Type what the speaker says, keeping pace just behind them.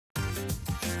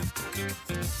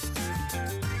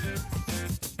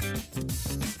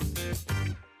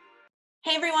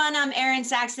Hey everyone, I'm Erin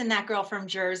Saxton, that girl from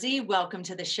Jersey. Welcome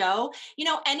to the show.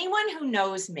 Anyone who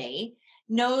knows me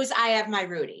knows I have my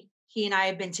Rudy. He and I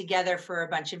have been together for a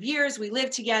bunch of years. We live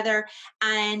together,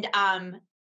 and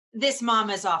this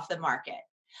mama's off the market.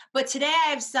 But today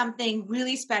I have something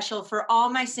really special for all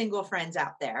my single friends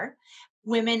out there,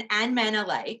 women and men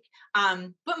alike,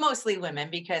 but mostly women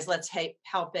because let's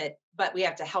help it, but we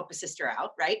have to help a sister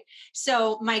out, right?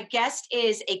 So my guest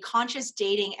is a conscious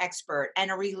dating expert and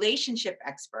a relationship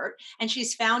expert, and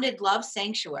she's founded Love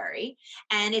Sanctuary,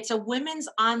 and it's a women's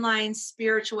online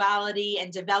spirituality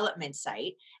and development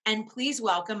site. And please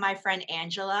welcome my friend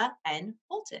Angela and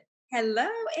Holton. Hello,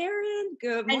 Erin.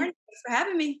 Good morning. Thanks for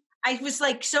having me. I was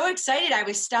like so excited. I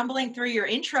was stumbling through your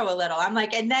intro a little. I'm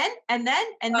like, and then.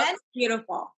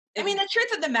 Beautiful. I mean, the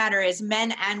truth of the matter is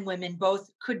men and women both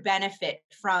could benefit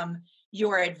from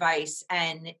your advice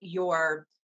and your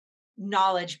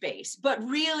knowledge base, but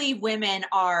really women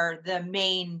are the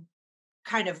main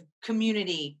kind of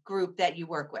community group that you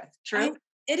work with. True?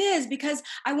 It is because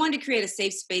I wanted to create a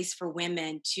safe space for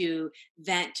women to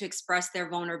vent, to express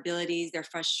their vulnerabilities, their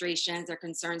frustrations, their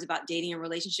concerns about dating and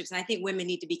relationships. And I think women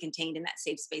need to be contained in that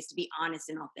safe space to be honest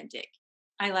and authentic.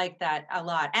 I like that a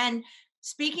lot. And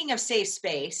speaking of safe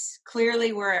space,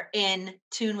 clearly we're in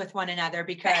tune with one another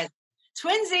because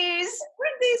twinsies.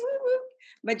 Woo woo.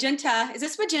 Magenta. Is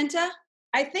this magenta?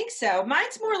 I think so.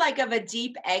 Mine's more like of a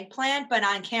deep eggplant, but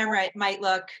on camera it might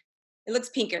look. It looks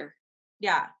pinker.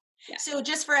 Yeah. So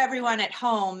just for everyone at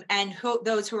home and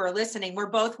those who are listening, we're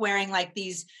both wearing like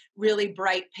these really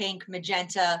bright pink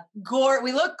magenta.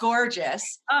 We look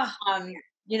gorgeous.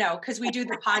 Because we do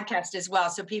the podcast as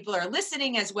well. So people are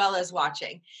listening as well as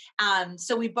watching.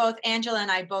 So Angela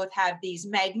and I both have these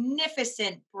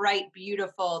magnificent, bright,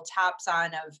 beautiful tops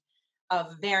on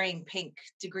of varying pink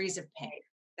degrees of pink.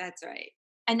 That's right.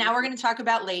 And now we're going to talk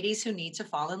about ladies who need to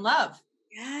fall in love.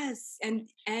 Yes. And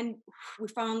we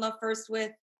fall in love first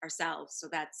with ourselves.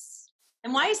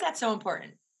 And why is that so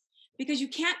important? Because you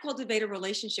can't cultivate a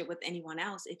relationship with anyone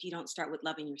else if you don't start with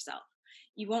loving yourself.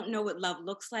 You won't know what love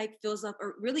looks like, feels like,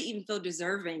 or really even feel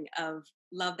deserving of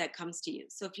love that comes to you.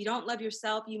 So if you don't love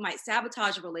yourself, you might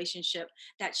sabotage a relationship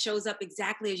that shows up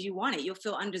exactly as you want it. You'll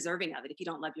feel undeserving of it if you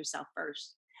don't love yourself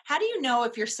first. How do you know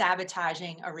if you're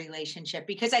sabotaging a relationship?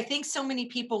 Because I think so many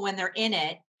people, when they're in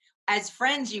it, as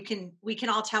friends, we can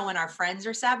all tell when our friends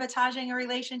are sabotaging a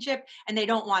relationship and they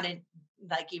don't want to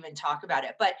even talk about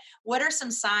it. But what are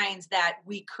some signs that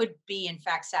we could be, in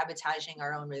fact, sabotaging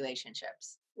our own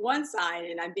relationships? One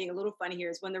sign, and I'm being a little funny here,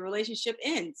 is when the relationship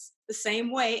ends the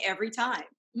same way every time.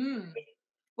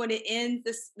 When it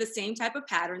ends the same type of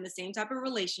pattern, the same type of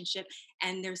relationship,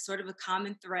 and there's sort of a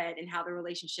common thread in how the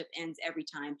relationship ends every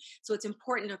time. So it's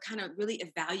important to kind of really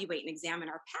evaluate and examine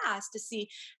our past to see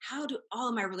how do all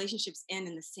of my relationships end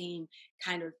in the same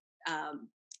kind of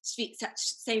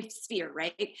same sphere,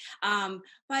 right?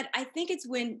 But I think it's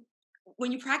when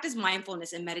you practice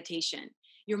mindfulness and meditation,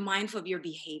 you're mindful of your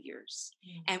behaviors.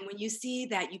 And when you see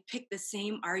that you pick the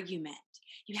same argument,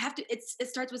 you have to, it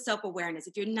starts with self-awareness.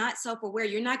 If you're not self-aware,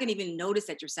 you're not going to even notice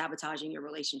that you're sabotaging your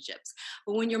relationships.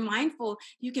 But when you're mindful,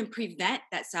 you can prevent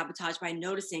that sabotage by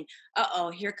noticing,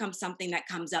 here comes something that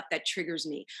comes up that triggers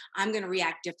me. I'm going to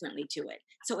react differently to it.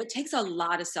 So it takes a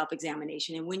lot of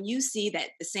self-examination. And when you see that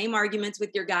the same arguments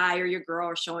with your guy or your girl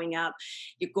are showing up,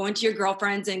 you're going to your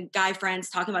girlfriends and guy friends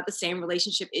talking about the same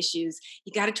relationship issues,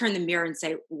 you got to turn the mirror and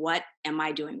say, what am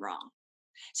I doing wrong?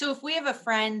 So if we have a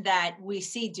friend that we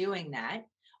see doing that,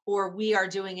 or we are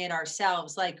doing it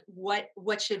ourselves, like what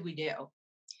should we do?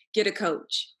 Get a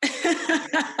coach.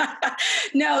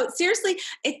 No, seriously,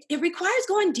 it requires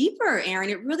going deeper, Erin.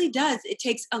 It really does. It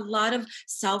takes a lot of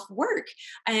self-work.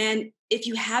 And if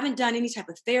you haven't done any type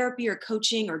of therapy or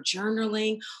coaching or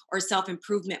journaling or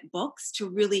self-improvement books to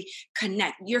really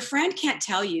connect, your friend can't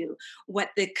tell you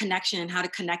what the connection and how to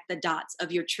connect the dots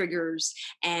of your triggers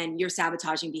and your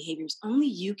sabotaging behaviors. Only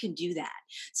you can do that.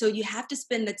 So you have to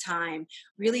spend the time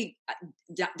really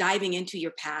diving into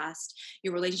your past,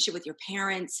 your relationship with your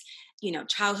parents,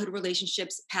 childhood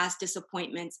relationships, past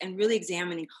disappointments, and really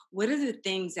examining what are the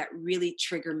things that really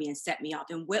trigger me and set me off,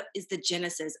 and what is the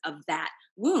genesis of that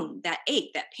wound, that ache,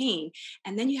 that pain.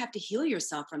 And then you have to heal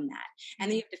yourself from that.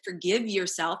 And then you have to forgive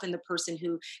yourself and the person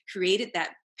who created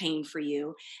that pain for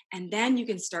you. And then you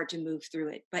can start to move through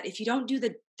it. But if you don't do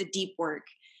the deep work,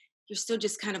 you're still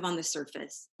just kind of on the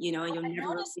surface, and you'll never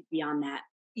really see beyond that.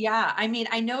 Yeah. I mean,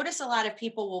 I notice a lot of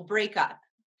people will break up.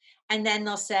 And then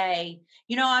they'll say,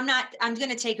 I'm going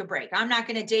to take a break. I'm not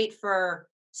going to date for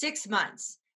 6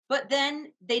 months. But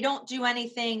then they don't do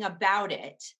anything about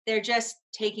it. They're just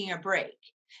taking a break.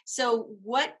 So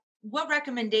what what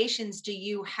recommendations do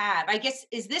you have? I guess,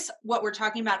 is this what we're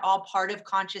talking about all part of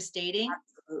conscious dating?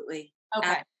 Absolutely. Okay.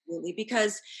 Absolutely.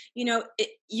 Because,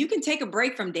 you can take a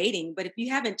break from dating, but if you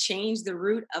haven't changed the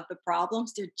root of the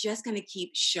problems, they're just going to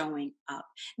keep showing up.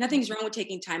 Nothing's wrong with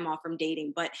taking time off from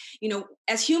dating. But,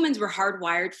 as humans, we're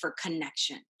hardwired for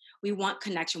connection. We want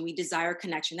connection. We desire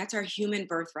connection. That's our human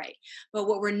birthright. But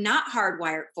what we're not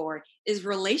hardwired for is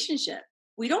relationship.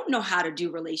 We don't know how to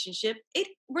do relationship.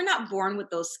 We're not born with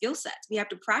those skill sets. We have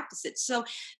to practice it. So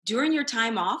during your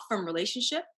time off from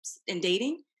relationships and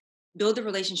dating, build a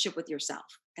relationship with yourself.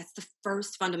 That's the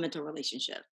first fundamental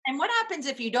relationship. And what happens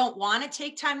if you don't want to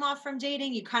take time off from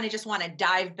dating? You kind of just want to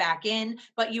dive back in,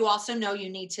 but you also know you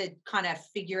need to kind of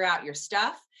figure out your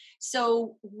stuff.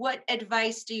 So what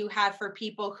advice do you have for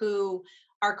people who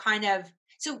are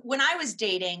so when I was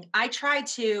dating, I tried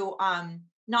to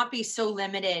not be so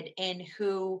limited in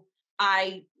who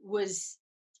I was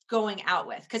going out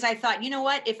with, because I thought, you know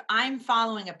what, if I'm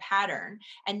following a pattern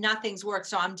and nothing's worked,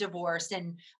 so I'm divorced,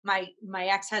 and my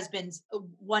ex-husband's a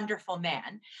wonderful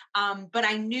man, but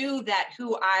I knew that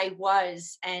who I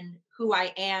was and who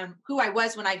I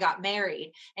was when I got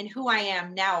married and who I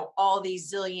am now all these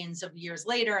zillions of years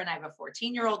later, and I have a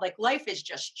 14-year-old, like life has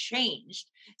just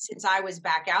changed since I was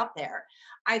back out there.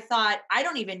 I thought, I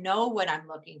don't even know what I'm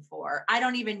looking for. I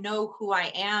don't even know who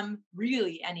I am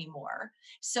really anymore.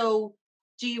 So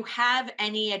do you have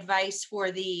any advice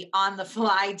for the on the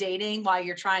fly dating while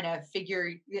you're trying to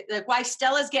figure, like, why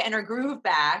Stella's getting her groove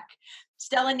back?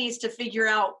 Stella needs to figure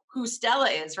out who Stella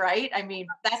is, right? I mean,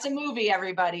 that's a movie,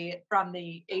 everybody, from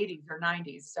the 80s or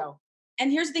 90s. So,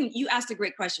 and here's the thing, you asked a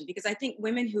great question, because I think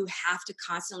women who have to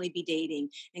constantly be dating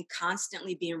and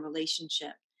constantly be in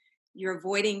relationship, you're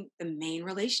avoiding the main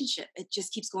relationship. It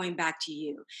just keeps going back to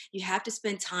you. You have to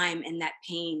spend time in that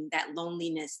pain, that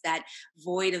loneliness, that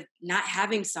void of not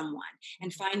having someone,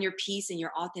 and find your peace and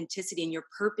your authenticity and your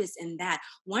purpose in that.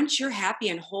 Once you're happy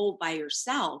and whole by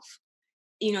yourself,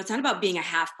 it's not about being a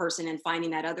half person and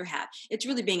finding that other half. It's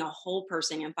really being a whole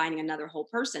person and finding another whole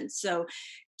person. So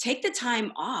take the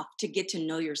time off to get to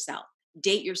know yourself.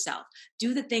 Date yourself.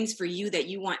 Do the things for you that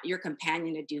you want your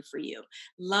companion to do for you.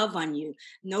 Love on you.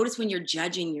 Notice when you're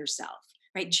judging yourself,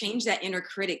 right? Change that inner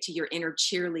critic to your inner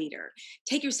cheerleader.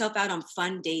 Take yourself out on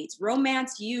fun dates.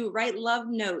 Romance you. Write love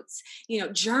notes.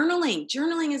 Journaling.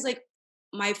 Journaling is like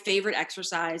my favorite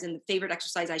exercise, and the favorite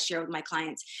exercise I share with my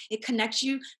clients. It connects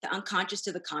you, the unconscious,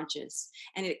 to the conscious,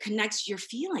 and it connects your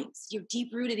feelings, your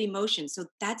deep-rooted emotions. So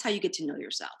that's how you get to know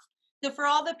yourself. So for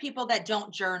all the people that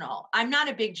don't journal, I'm not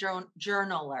a big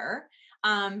journaler.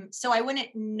 So I wouldn't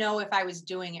know if I was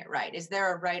doing it right. Is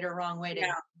there a right or wrong way to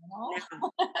journal?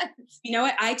 No. You know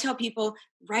what? I tell people,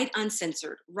 write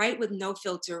uncensored, write with no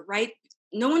filter, write.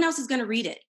 No one else is going to read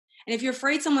it. And if you're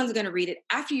afraid someone's going to read it,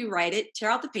 after you write it, tear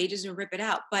out the pages and rip it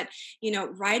out. But,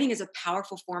 writing is a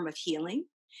powerful form of healing.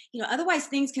 Otherwise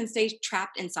things can stay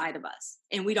trapped inside of us,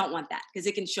 and we don't want that, because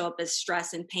it can show up as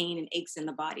stress and pain and aches in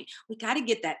the body. We got to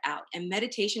get that out. And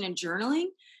meditation and journaling,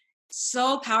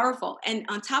 so powerful. And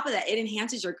on top of that, it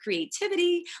enhances your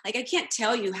creativity. Like, I can't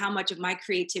tell you how much of my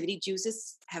creativity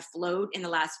juices have flowed in the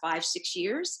last 5-6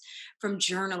 years from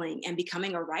journaling and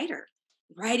becoming a writer.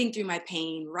 Writing through my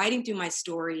pain, writing through my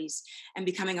stories, and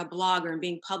becoming a blogger and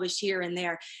being published here and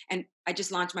there. And I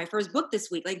just launched my first book this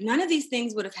week. Like, none of these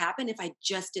things would have happened if I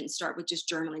just didn't start with just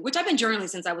journaling, which I've been journaling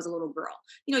since I was a little girl.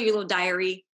 Your little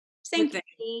diary, same thing.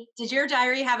 Did your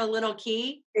diary have a little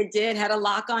key? It did, had a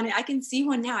lock on it. I can see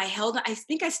one now. I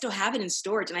think I still have it in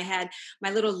storage. And I had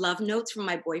my little love notes from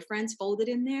my boyfriends folded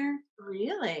in there.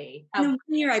 Really? And then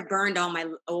one year I burned all my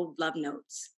old love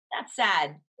notes. That's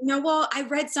sad. Well, I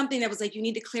read something that was like, you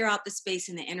need to clear out the space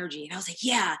and the energy. And I was like,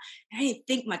 yeah. And I didn't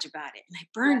think much about it. And I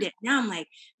burned it. Now I'm like,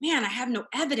 man, I have no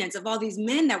evidence of all these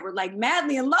men that were like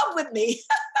madly in love with me.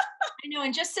 I know.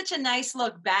 And just such a nice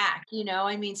look back,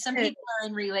 I mean, some people are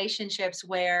in relationships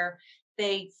where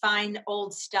they find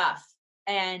old stuff,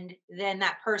 and then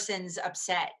that person's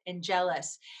upset and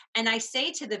jealous. And I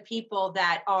say to the people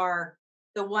that are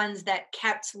the ones that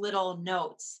kept little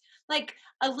notes, like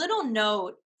a little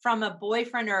note from a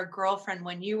boyfriend or a girlfriend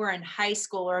when you were in high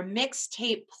school, or a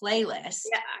mixtape playlist.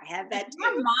 Yeah, I have that too.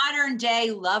 Your modern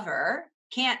day lover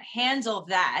can't handle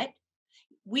that.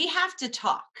 We have to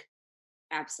talk.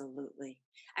 Absolutely.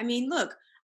 I mean, look,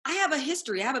 I have a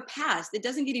history. I have a past. It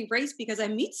doesn't get erased because I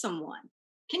meet someone.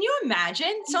 Can you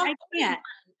imagine? So I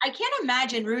can't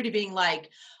imagine Rudy being like,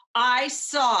 I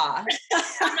saw,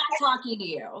 I'm not talking to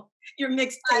you. Your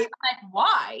mixtape. Like,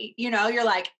 why? You're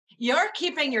like, you're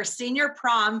keeping your senior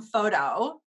prom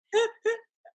photo.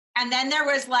 And then there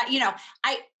was like,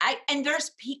 and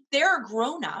there are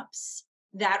grown-ups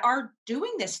that are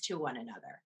doing this to one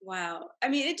another. Wow. I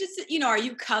mean, it just, are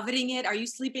you coveting it? Are you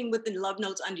sleeping with the love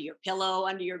notes under your pillow,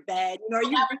 under your bed? Well,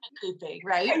 that would be creepy,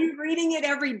 right? are you reading it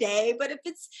every day? But if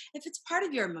it's part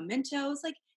of your momentos,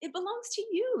 like it belongs to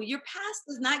you. Your past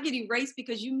does not get erased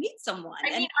because you meet someone.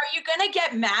 I mean, are you going to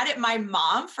get mad at my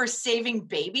mom for saving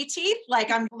baby teeth?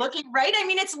 Like I'm looking right. I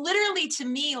mean, it's literally to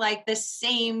me like the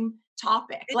same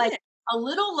topic, like a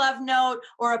little love note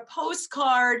or a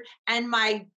postcard and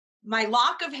my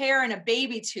lock of hair and a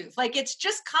baby tooth. Like it's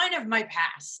just kind of my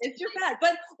past. It's your past.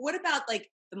 But what about like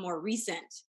the more recent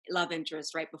love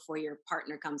interest right before your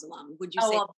partner comes along? Would you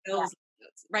save those? Yeah.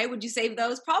 Right? Would you save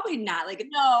those? Probably not. Like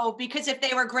no, because if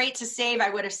they were great to save, I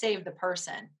would have saved the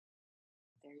person.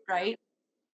 Right?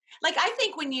 Like I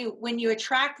think when you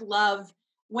attract love,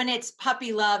 when it's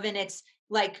puppy love and it's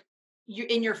like you're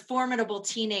in your formidable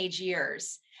teenage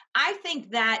years, I think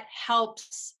that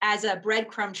helps as a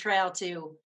breadcrumb trail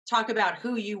to talk about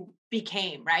who you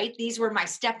became, right? These were my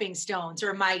stepping stones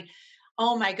or my,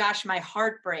 oh my gosh, my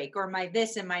heartbreak or my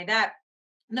this and my that.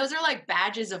 And those are like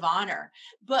badges of honor.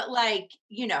 But like,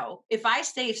 if I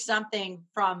save something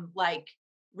from like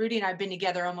Rudy and I've been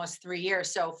together almost 3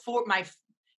 years. So for my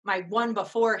one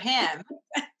before him,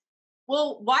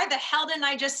 well, why the hell didn't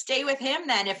I just stay with him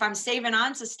then if I'm saving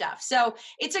on to stuff? So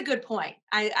it's a good point.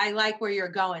 I like where you're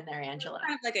going there, Angela. It's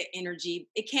kind of like an energy.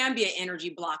 It can be an energy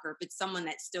blocker if it's someone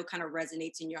that still kind of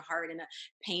resonates in your heart in a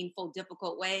painful,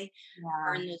 difficult way.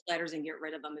 Yeah. Burn those letters and get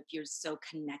rid of them if you're so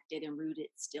connected and rooted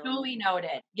still. Duly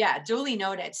noted. Yeah, duly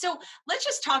noted. So let's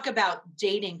just talk about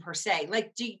dating per se.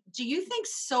 Like, do you think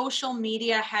social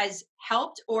media has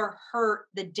helped or hurt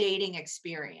the dating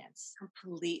experience?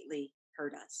 Completely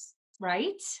hurt us.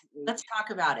 Right? Let's talk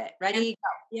about it. Ready?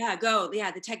 Go. Yeah,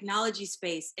 the technology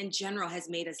space in general has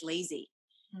made us lazy.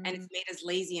 And it's made us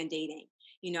lazy in dating.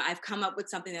 I've come up with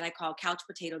something that I call couch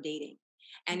potato dating.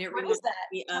 And it reminds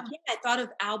me of, I thought of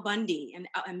Al Bundy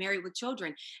and Married with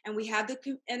Children. And we have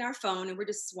in our phone and we're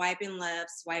just swiping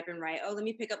left, swiping right. Oh, let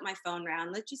me pick up my phone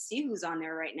round. Let's just see who's on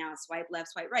there right now. Swipe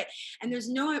left, swipe right. And there's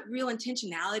no real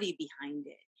intentionality behind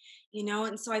it,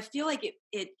 And so I feel like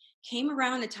it came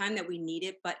around a time that we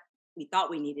needed, but we thought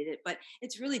we needed it, but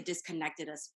it's really disconnected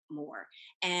us more.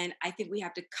 And I think we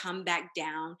have to come back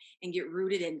down and get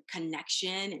rooted in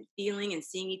connection and feeling and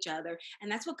seeing each other. And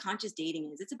that's what conscious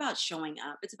dating is. It's about showing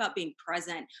up. It's about being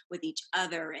present with each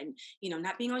other and,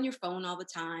 not being on your phone all the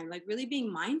time, like really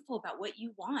being mindful about what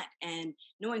you want and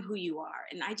knowing who you are.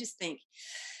 And I just think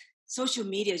social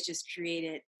media has just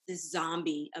created this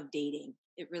zombie of dating.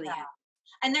 It really has.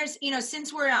 And there's,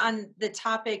 since we're on the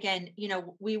topic and,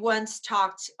 we once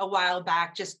talked a while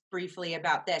back just briefly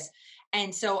about this.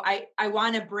 And so I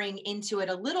want to bring into it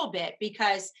a little bit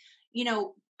because,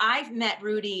 I've met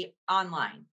Rudy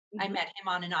online. Mm-hmm. I met him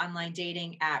on an online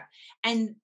dating app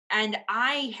and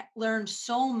I learned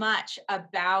so much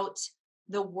about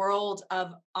the world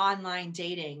of online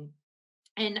dating.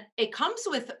 And it comes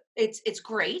with, it's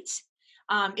great.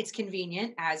 It's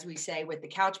convenient, as we say, with the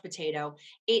couch potato.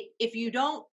 If you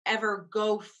don't ever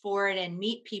go for it and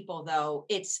meet people, though,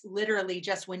 it's literally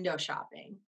just window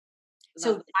shopping.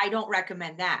 So I don't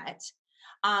recommend that.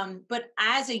 But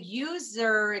as a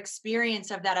user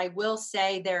experience of that, I will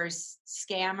say there's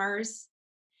scammers.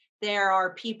 There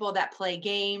are people that play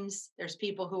games. There's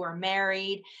people who are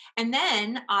married. And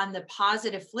then on the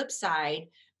positive flip side,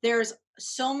 there's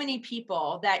so many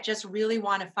people that just really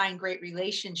want to find great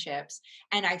relationships.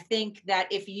 And I think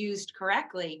that if used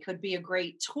correctly, could be a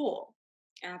great tool.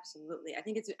 Absolutely. I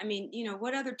think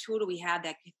what other tool do we have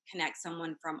that could connect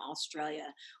someone from Australia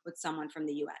with someone from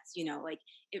the US? Like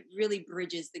it really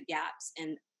bridges the gaps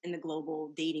in the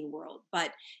global dating world.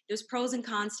 But there's pros and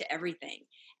cons to everything.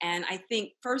 And I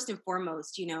think first and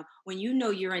foremost, when you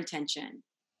know your intention,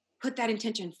 put that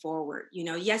intention forward.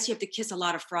 Yes, you have to kiss a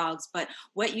lot of frogs, but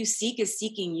what you seek is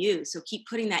seeking you. So keep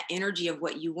putting that energy of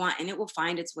what you want and it will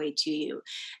find its way to you.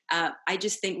 I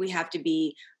just think we have to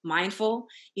be mindful,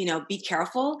 be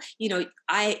careful.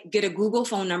 I get a Google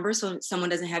phone number so someone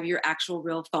doesn't have your actual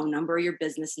real phone number or your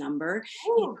business number.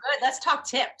 Ooh, good. Let's talk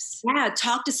tips. Yeah.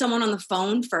 Talk to someone on the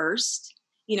phone first.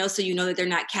 So that they're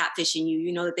not catfishing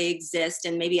you, that they exist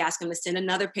and maybe ask them to send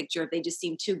another picture if they just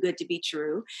seem too good to be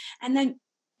true. And then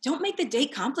don't make the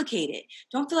date complicated.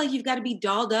 Don't feel like you've got to be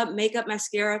dolled up, makeup,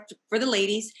 mascara for the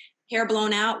ladies, hair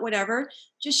blown out, whatever.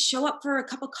 Just show up for a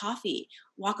cup of coffee,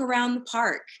 walk around the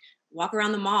park, walk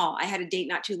around the mall. I had a date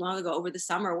not too long ago over the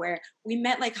summer where we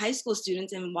met like high school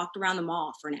students and walked around the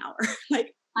mall for an hour.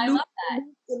 Like I love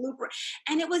loop.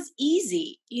 And it was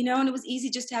easy, and it was easy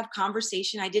just to have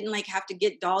conversation. I didn't like have to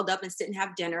get dolled up and sit and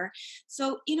have dinner.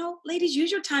 So, ladies,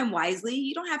 use your time wisely.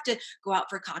 You don't have to go out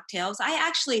for cocktails. I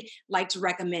actually like to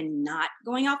recommend not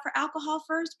going out for alcohol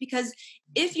first, because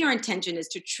if your intention is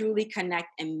to truly connect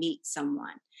and meet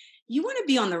someone, you want to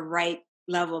be on the right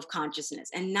level of consciousness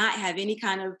and not have any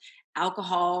kind of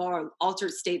alcohol or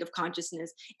altered state of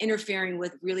consciousness interfering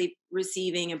with really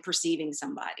receiving and perceiving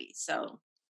somebody. So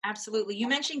absolutely. You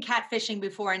mentioned catfishing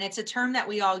before, and it's a term that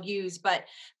we all use, but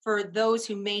for those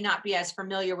who may not be as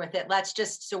familiar with it, let's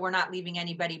just, so we're not leaving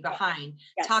anybody behind.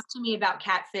 Yes. Talk to me about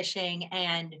catfishing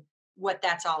and what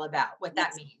that's all about, what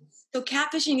that means. So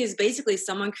catfishing is basically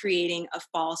someone creating a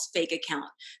false fake account.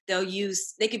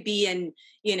 They could be in,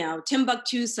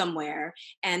 Timbuktu somewhere,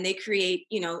 and they create,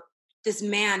 this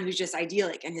man who's just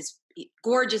idyllic, and his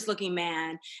gorgeous looking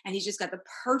man, and he's just got the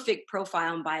perfect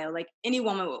profile and bio, like any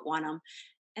woman would want him.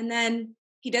 And then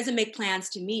he doesn't make plans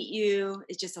to meet you.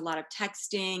 It's just a lot of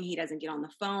texting. He doesn't get on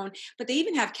the phone. But they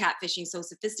even have catfishing so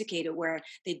sophisticated where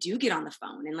they do get on the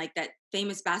phone. And like that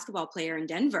famous basketball player in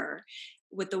Denver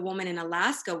with the woman in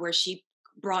Alaska, where she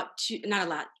brought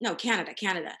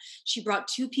Canada. She brought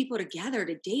two people together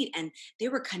to date, and they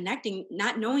were connecting,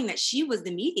 not knowing that she was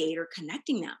the mediator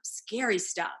connecting them. Scary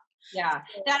stuff. Yeah.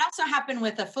 That also happened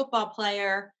with a football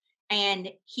player, and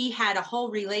he had a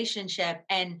whole relationship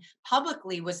and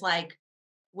publicly was like,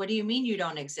 what do you mean you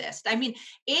don't exist? I mean,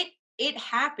 it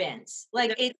happens.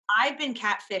 Like I've been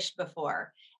catfished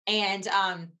before. And,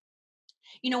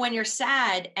 when you're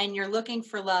sad and you're looking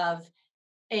for love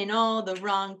in all the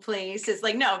wrong places,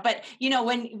 like, no, but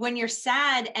when you're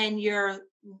sad and you're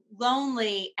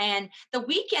lonely, and the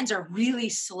weekends are really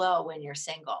slow when you're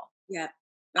single. Yeah.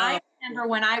 I remember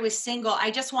when I was single, I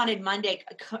just wanted Monday.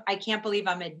 I can't believe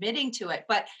I'm admitting to it,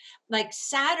 but like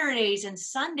Saturdays and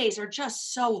Sundays are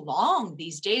just so long.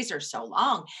 These days are so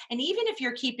long. And even if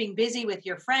you're keeping busy with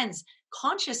your friends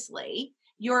consciously,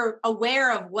 you're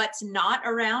aware of what's not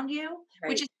around you, right.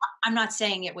 Which is, I'm not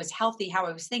saying it was healthy how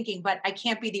I was thinking, but I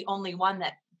can't be the only one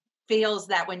that feels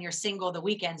that when you're single, the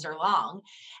weekends are long.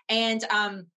 And,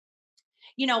 I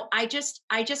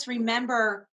just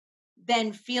remember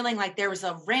then feeling like there was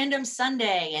a random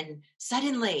Sunday, and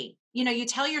suddenly, you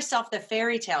tell yourself the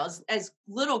fairy tales. As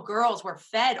little girls, we're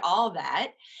fed all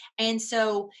that. And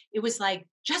so it was like,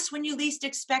 just when you least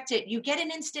expect it, you get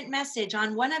an instant message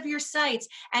on one of your sites,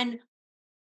 and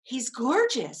he's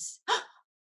gorgeous.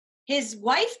 His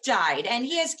wife died, and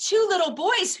he has two little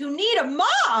boys who need a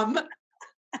mom.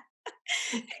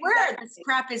 Where this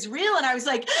crap is real. And I was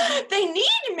like, they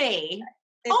need me.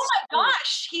 Oh my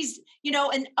gosh, he's, he's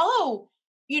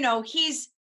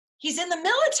in the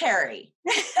military.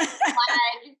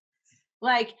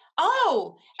 like,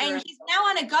 and he's now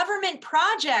on a government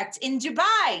project in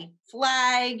Dubai,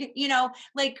 flag,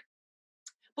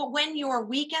 but when your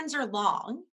weekends are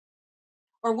long,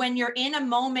 or when you're in a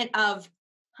moment of,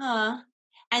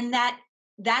 and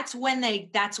that's when they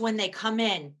come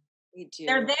in.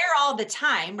 They're there all the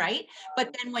time, right?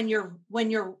 But then when you're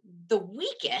the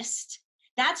weakest,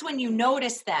 that's when you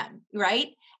notice them, right?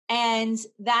 And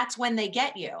that's when they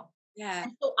get you. Yeah.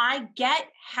 And so I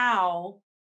get how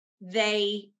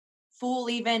they fool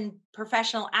even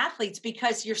professional athletes,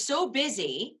 because you're so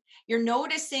busy, you're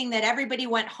noticing that everybody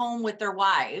went home with their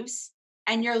wives,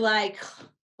 and you're like,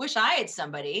 wish I had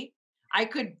somebody. I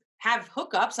could have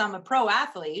hookups. I'm a pro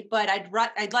athlete, but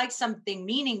I'd like something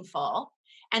meaningful.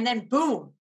 And then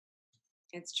boom.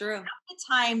 It's true. At the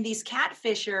time, these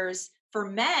catfishers for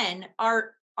men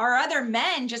are other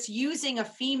men just using a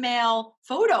female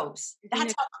photos.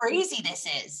 That's how crazy this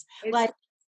is. Like,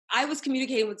 I was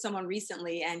communicating with someone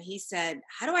recently, and he said,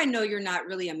 how do I know you're not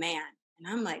really a man? And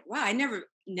I'm like, wow, I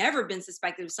never been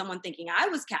suspected of someone thinking I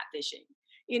was catfishing.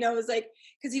 It was like,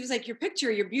 because he was like, your picture,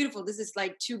 you're beautiful. This is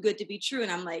like too good to be true.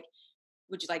 And I'm like,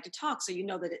 would you like to talk so you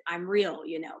know that I'm real,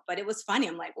 But it was funny.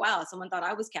 I'm like, wow, someone thought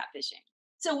I was catfishing.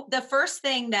 So the first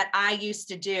thing that I used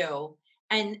to do,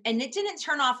 and it didn't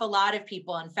turn off a lot of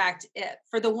people. In fact,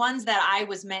 for the ones that I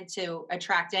was meant to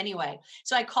attract anyway.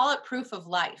 So I call it proof of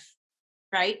life,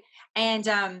 right?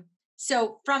 And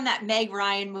so from that Meg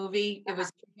Ryan movie, it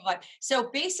was proof of life. So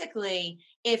basically,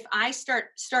 if I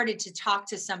started to talk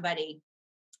to somebody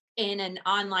in an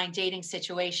online dating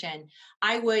situation,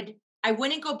 I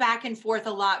wouldn't go back and forth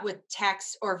a lot with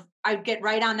text, or I'd get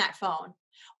right on that phone,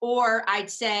 or I'd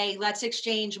say, let's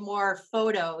exchange more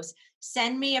photos.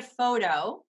 Send me a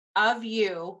photo of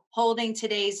you holding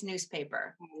today's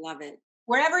newspaper. I love it.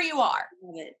 Wherever you are. I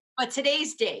love it. But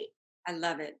today's date. I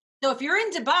love it. So if you're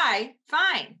in Dubai,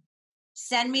 fine.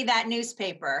 Send me that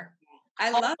newspaper. I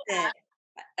love it.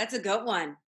 That's a good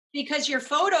one. because your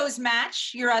photos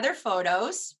match your other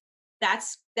photos.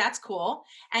 That's cool.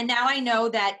 And now I know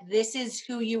that this is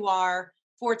who you are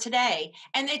for today.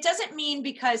 And it doesn't mean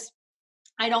because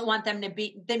I don't want them to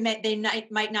be,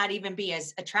 might not even be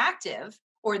as attractive,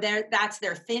 or that's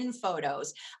their thin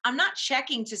photos. I'm not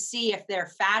checking to see if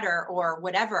they're fatter or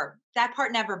whatever. That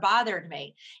part never bothered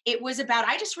me. It was about,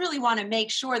 I just really want to make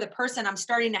sure the person I'm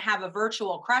starting to have a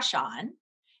virtual crush on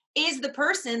is the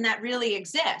person that really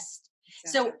exists.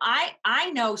 Exactly. So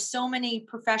I know so many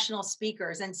professional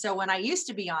speakers. And so when I used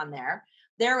to be on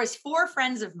there was 4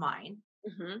 friends of mine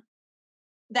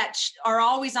that are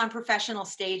always on professional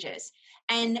stages.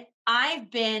 And I've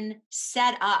been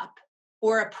set up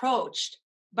or approached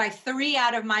by 3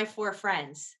 out of my 4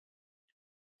 friends.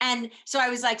 And so I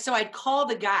was like, so I'd call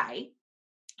the guy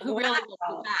who really was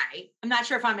the guy. I'm not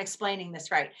sure if I'm explaining this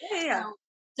right. Yeah.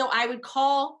 So I would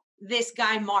call this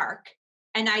guy, Mark,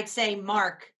 and I'd say,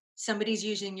 Mark, somebody's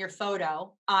using your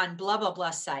photo on blah, blah, blah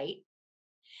site.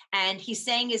 And he's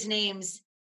saying his name's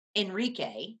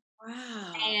Enrique.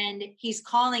 Wow. And he's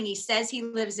calling, he says he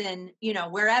lives in,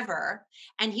 wherever.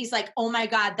 And he's like, oh my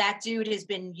God, that dude has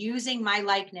been using my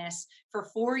likeness for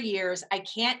 4 years. I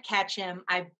can't catch him.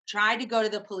 I've tried to go to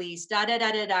the police, da, da,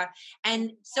 da, da, da.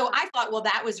 And so I thought, well,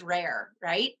 that was rare,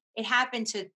 right? It happened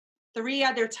to 3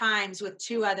 other times with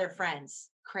 2 other friends.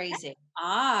 Crazy. That's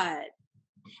odd.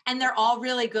 And they're all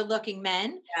really good looking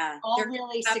men. Yeah. All they're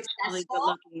really successful. Good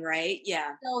looking, right?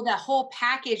 Yeah. So the whole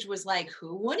package was like,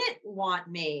 who wouldn't want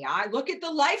me? I look at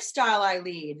the lifestyle I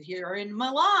lead. You're in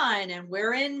Milan and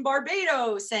we're in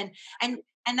Barbados. And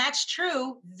that's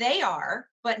true. They are,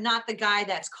 but not the guy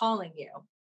that's calling you.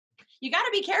 You got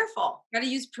to be careful. Got to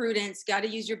use prudence, got to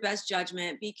use your best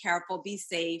judgment, be careful, be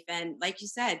safe. And like you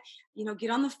said,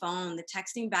 get on the phone, the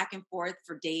texting back and forth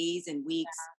for days and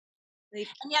weeks. Yeah.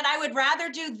 And yet I would rather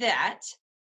do that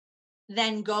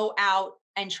than go out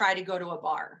and try to go to a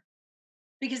bar,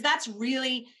 because that's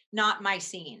really not my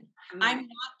scene. Mm-hmm. I'm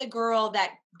not the girl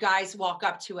that guys walk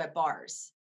up to at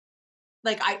bars.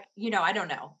 Like I don't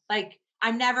know. Like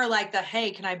I'm never like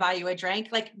hey, can I buy you a drink?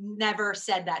 Like never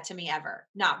said that to me ever.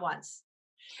 Not once.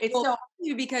 It's so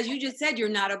because you just said you're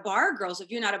not a bar girl. So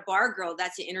if you're not a bar girl,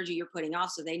 that's the energy you're putting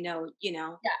off. So they know,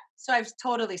 Yeah. So I've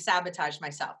totally sabotaged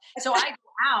myself. So I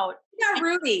go out. You got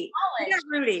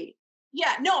Rudy.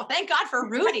 Yeah. No, thank God for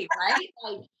Rudy, right?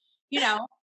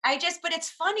 But it's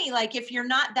funny, like if you're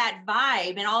not that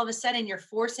vibe and all of a sudden you're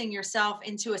forcing yourself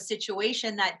into a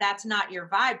situation that's not your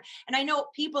vibe. And I know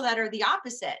people that are the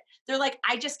opposite. They're like,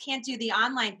 I just can't do the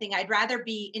online thing. I'd rather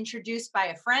be introduced by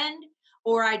a friend,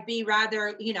 or I'd be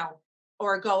rather,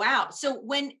 or go out. So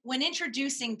when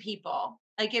introducing people,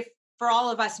 like if for all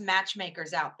of us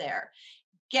matchmakers out there,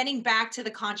 getting back to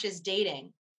the conscious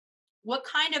dating, what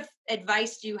kind of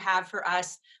advice do you have for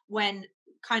us when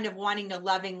kind of wanting to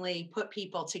lovingly put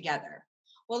people together?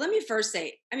 Well, let me first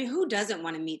say, who doesn't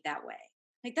want to meet that way?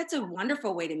 Like that's a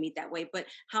wonderful way to meet that way. But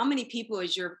how many people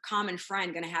is your common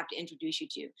friend going to have to introduce you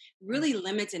to? Really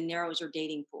limits and narrows your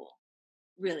dating pool.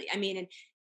 Really. And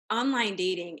online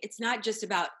dating, it's not just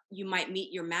about you might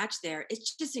meet your match there.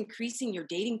 It's just increasing your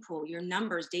dating pool, your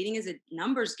numbers. Dating is a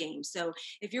numbers game. So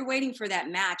if you're waiting for that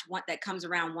match that comes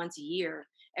around once a year,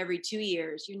 every 2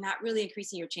 years, you're not really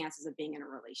increasing your chances of being in a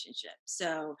relationship.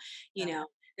 So,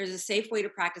 there's a safe way to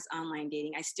practice online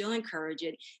dating. I still encourage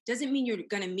it. Doesn't mean you're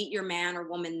going to meet your man or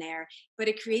woman there, but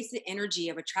it creates the energy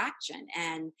of attraction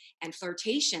and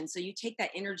flirtation. So you take that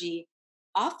energy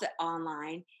off the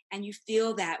online and you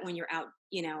feel that when you're out,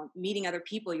 meeting other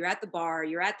people, you're at the bar,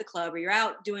 you're at the club, or you're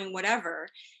out doing whatever,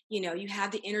 you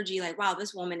have the energy like, wow,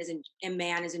 this woman and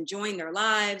man is enjoying their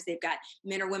lives. They've got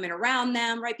men or women around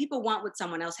them, right? People want what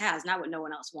someone else has, not what no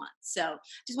one else wants. So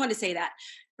just wanted to say that,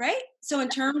 right? So in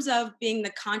terms of being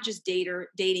the conscious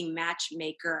dating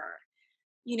matchmaker,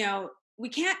 we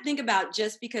can't think about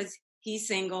just because he's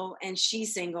single and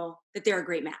she's single that they're a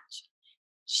great match.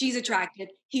 She's attractive,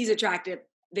 he's attractive,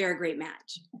 they're a great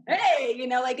match. Hey,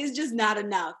 it's just not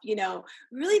enough,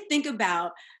 really think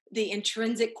about the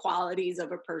intrinsic qualities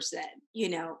of a person.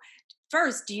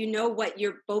 First, do you know what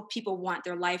both people want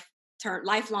their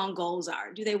lifelong goals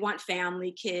are? Do they want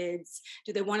family, kids?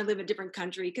 Do they want to live in a different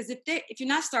country? Because if you're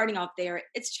not starting off there,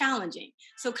 it's challenging.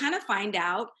 So kind of find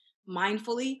out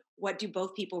mindfully, what do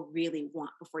both people really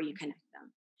want before you connect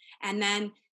them? And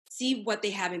then see what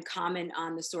they have in common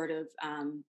on the sort of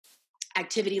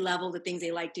activity level, the things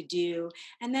they like to do.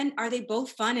 And then are they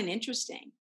both fun and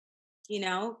interesting?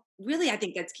 Really, I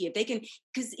think that's key. If they can,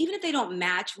 because even if they don't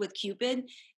match with Cupid,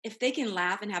 if they can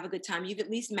laugh and have a good time, you've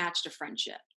at least matched a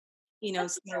friendship. So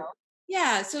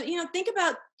think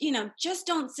about, just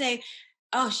don't say,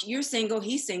 Oh, you're single,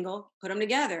 he's single, put them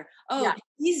together. Oh, Yeah.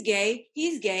 he's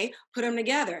gay, put them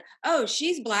together. Oh,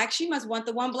 she's black, she must want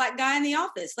the one black guy in the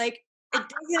office. Like, it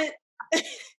doesn't.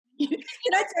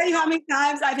 Can I tell you how many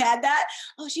times I've had that?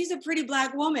 Oh, she's a pretty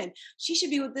black woman. She should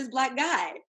be with this black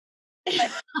guy. Like,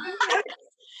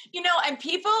 and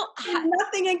people have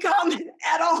nothing in common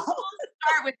at all.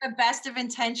 Start with the best of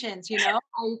intentions, I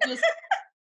just,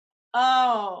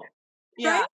 oh,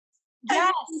 yeah. Right?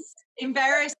 Yes.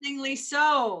 Embarrassingly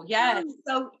so. Yes.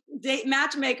 So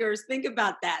matchmakers, think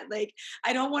about that. Like,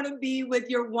 I don't want to be with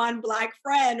your one black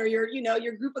friend or your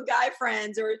group of guy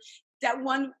friends or that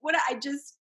one. I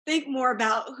just think more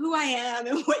about who I am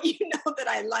and what that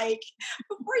I like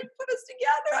before you put us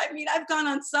together. I mean, I've gone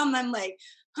on some, I'm like,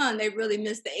 they really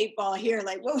missed the 8 ball here.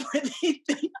 Like, what were they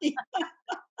thinking?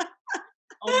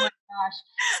 Oh my gosh.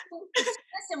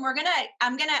 Listen,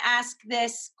 I'm gonna ask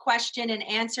this question and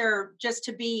answer just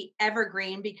to be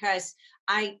evergreen because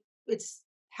it's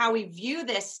how we view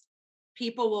this.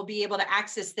 People will be able to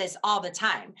access this all the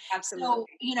time. Absolutely.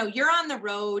 So, you're on the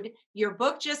road, your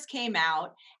book just came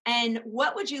out, and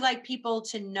what would you like people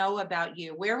to know about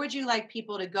you? Where would you like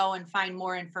people to go and find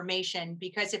more information?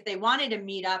 Because if they wanted to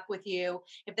meet up with you,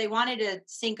 if they wanted to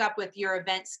sync up with your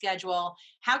event schedule,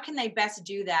 how can they best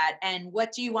do that? And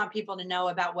what do you want people to know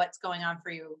about what's going on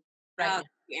for you right now? Thank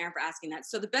you, Erin, for asking that.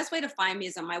 So the best way to find me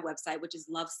is on my website, which is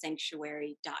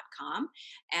lovesanctuary.com.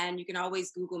 And you can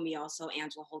always Google me also,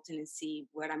 Angela Holton, and see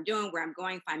what I'm doing, where I'm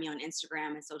going. Find me on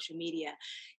Instagram and social media.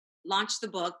 Launched the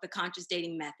book, The Conscious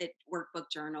Dating Method Workbook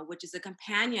Journal, which is a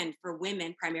companion for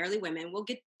women, primarily women. We'll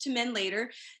get to men later.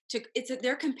 It's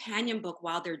their companion book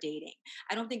while they're dating.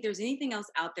 I don't think there's anything else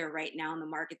out there right now in the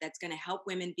market that's going to help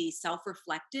women be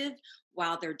self-reflective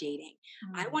while they're dating.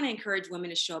 I want to encourage women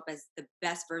to show up as the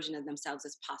best version of themselves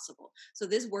as possible. So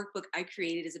this workbook I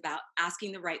created is about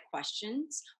asking the right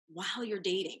questions while you're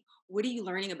dating. What are you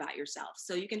learning about yourself?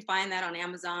 So you can find that on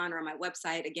Amazon or on my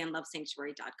website, again,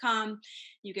 lovesanctuary.com.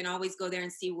 You can always go there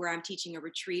and see where I'm teaching a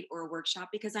retreat or a workshop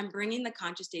because I'm bringing the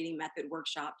Conscious Dating Method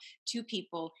workshop to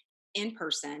people in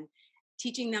person,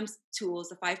 teaching them tools,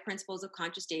 the 5 principles of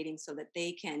conscious dating, so that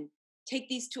they can take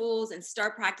these tools and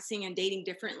start practicing and dating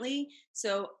differently.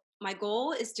 So my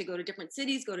goal is to go to different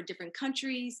cities, go to different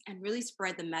countries, and really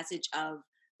spread the message of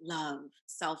love,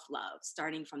 self-love,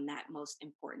 starting from that most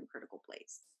important, critical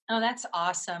place. Oh, that's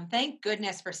awesome. Thank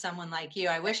goodness for someone like you.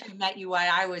 I wish I met you while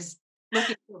I was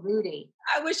looking for Rudy.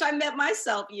 I wish I met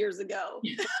myself years ago.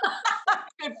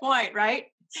 Good point, right?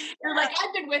 You're like,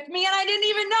 I've been with me and I didn't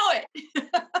even know it.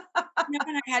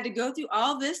 And I had to go through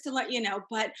all this to let you know,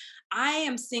 but I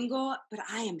am single, but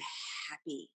I am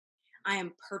happy. I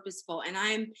am purposeful. And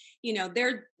I'm,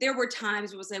 there were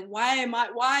times where it was like,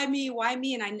 why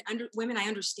me? And I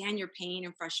understand your pain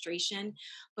and frustration.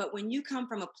 But when you come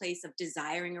from a place of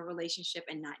desiring a relationship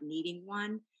and not needing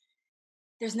one,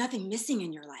 there's nothing missing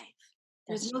in your life.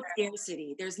 There's no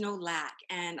scarcity. There's no lack.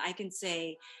 And I can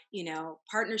say,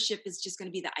 partnership is just going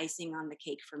to be the icing on the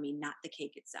cake for me, not the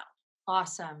cake itself.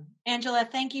 Awesome. Angela,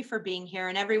 thank you for being here.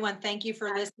 And everyone, thank you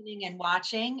for listening and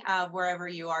watching wherever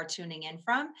you are tuning in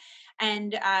from.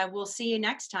 And we'll see you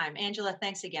next time. Angela,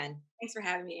 thanks again. Thanks for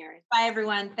having me, Erin. Bye,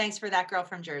 everyone. Thanks for that girl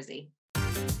from Jersey.